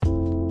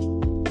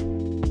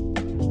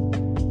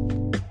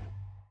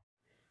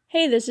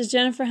Hey, this is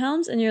Jennifer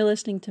Helms, and you're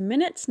listening to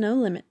Minutes, No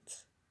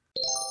Limits.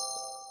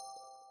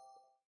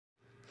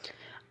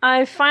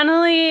 I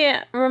finally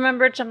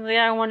remembered something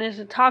I wanted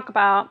to talk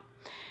about,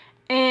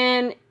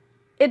 and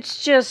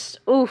it's just,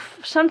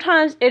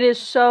 sometimes it is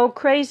so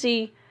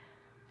crazy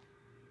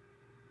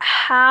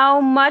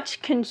how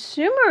much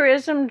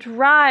consumerism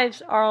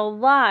drives our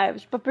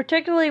lives, but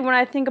particularly when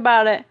I think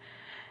about it,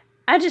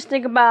 I just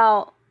think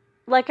about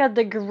like at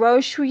the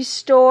grocery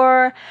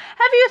store.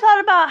 Have you thought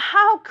about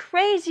how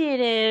crazy it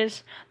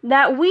is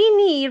that we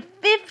need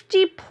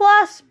 50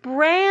 plus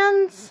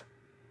brands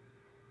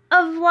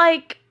of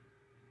like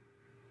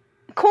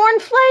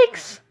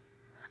cornflakes?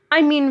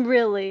 I mean,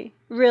 really,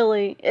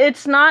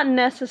 it's not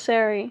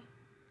necessary.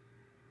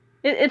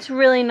 It's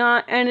really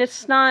not, and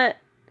it's not,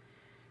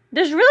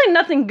 there's really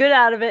nothing good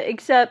out of it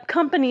except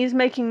companies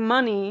making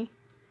money,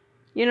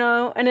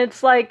 and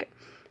it's like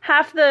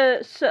half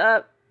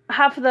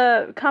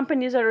the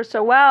companies that are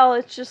so well,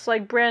 it's just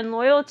like brand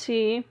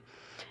loyalty,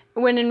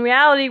 when in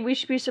reality we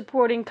should be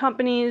supporting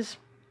companies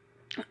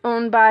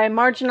owned by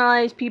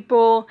marginalized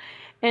people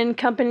and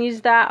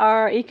companies that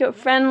are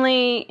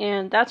eco-friendly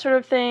and that sort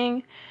of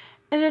thing.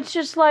 And it's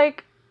just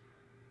like,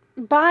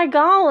 by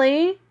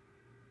golly,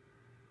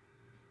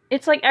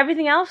 it's like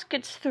everything else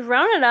gets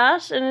thrown at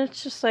us, and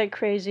it's just like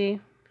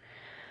crazy.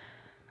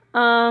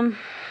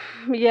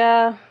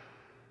 Yeah,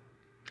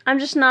 I'm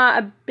just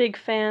not a big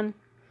fan.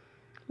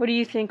 What do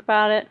you think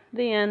about it?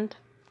 The end.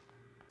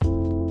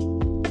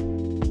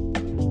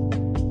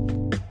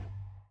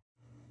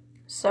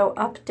 So,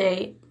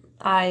 update,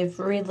 I've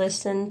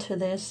re-listened to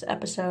this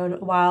episode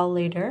a while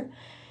later,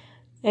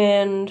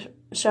 and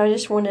so I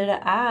just wanted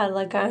to add,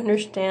 I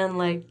understand,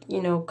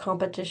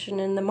 competition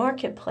in the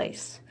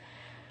marketplace,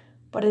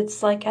 but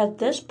it's like, at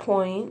this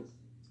point,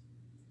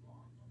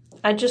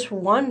 I just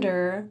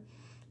wonder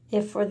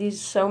if for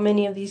so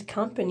many of these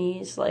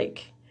companies,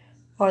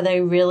 are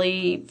they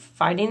really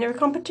fighting their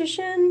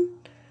competition?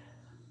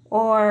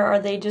 Or are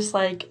they just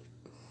I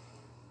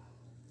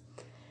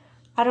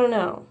don't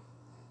know.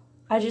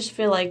 I just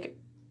feel like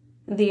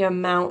the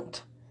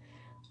amount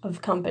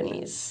of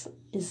companies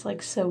is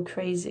so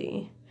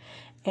crazy.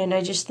 And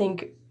I just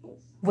think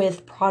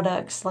with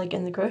products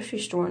in the grocery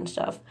store and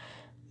stuff,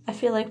 I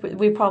feel like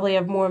we probably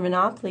have more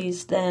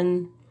monopolies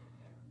than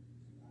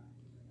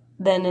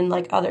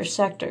in other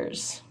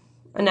sectors.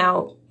 And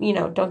now,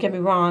 don't get me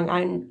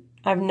wrong,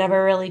 I've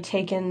never really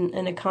taken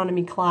an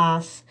economy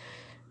class,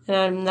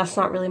 and that's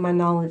not really my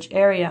knowledge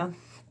area.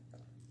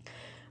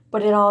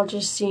 But it all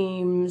just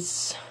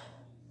seems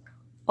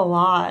a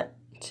lot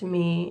to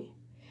me.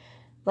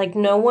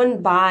 No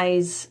one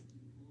buys,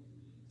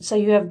 so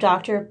you have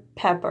Dr.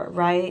 Pepper,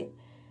 right?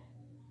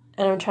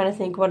 And I'm trying to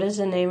think, what is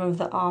the name of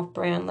the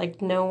off-brand?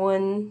 No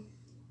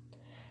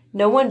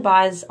one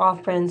buys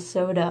off-brand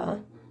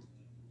soda,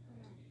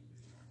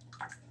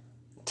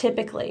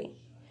 typically,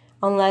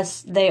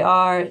 unless they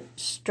are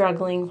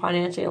struggling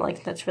financially,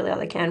 that's really all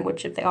they can,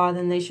 which if they are,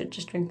 then they should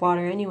just drink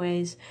water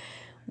anyways.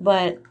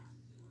 But,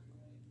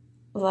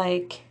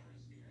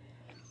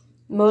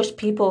 most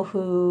people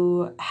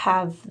who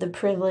have the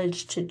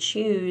privilege to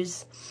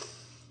choose,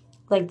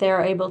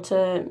 they're able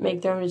to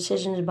make their own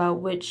decisions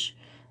about which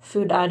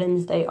food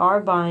items they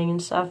are buying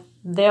and stuff,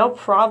 they're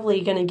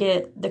probably going to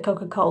get the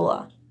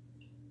Coca-Cola,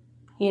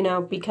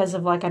 because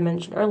of, I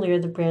mentioned earlier,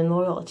 the brand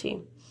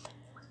loyalty.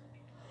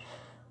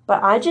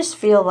 But I just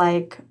feel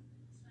like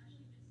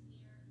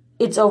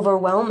it's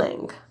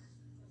overwhelming,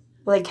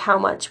 how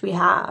much we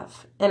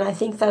have. And I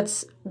think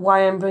that's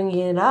why I'm bringing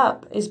it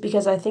up, is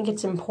because I think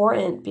it's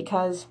important,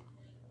 because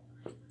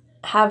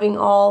having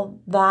all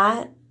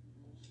that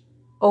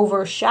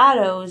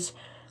overshadows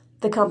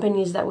the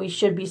companies that we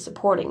should be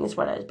supporting, is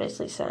what I was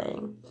basically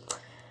saying.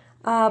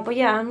 But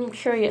yeah, I'm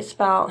curious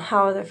about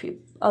how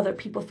other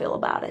people feel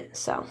about it.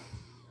 So,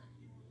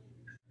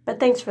 but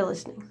thanks for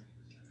listening.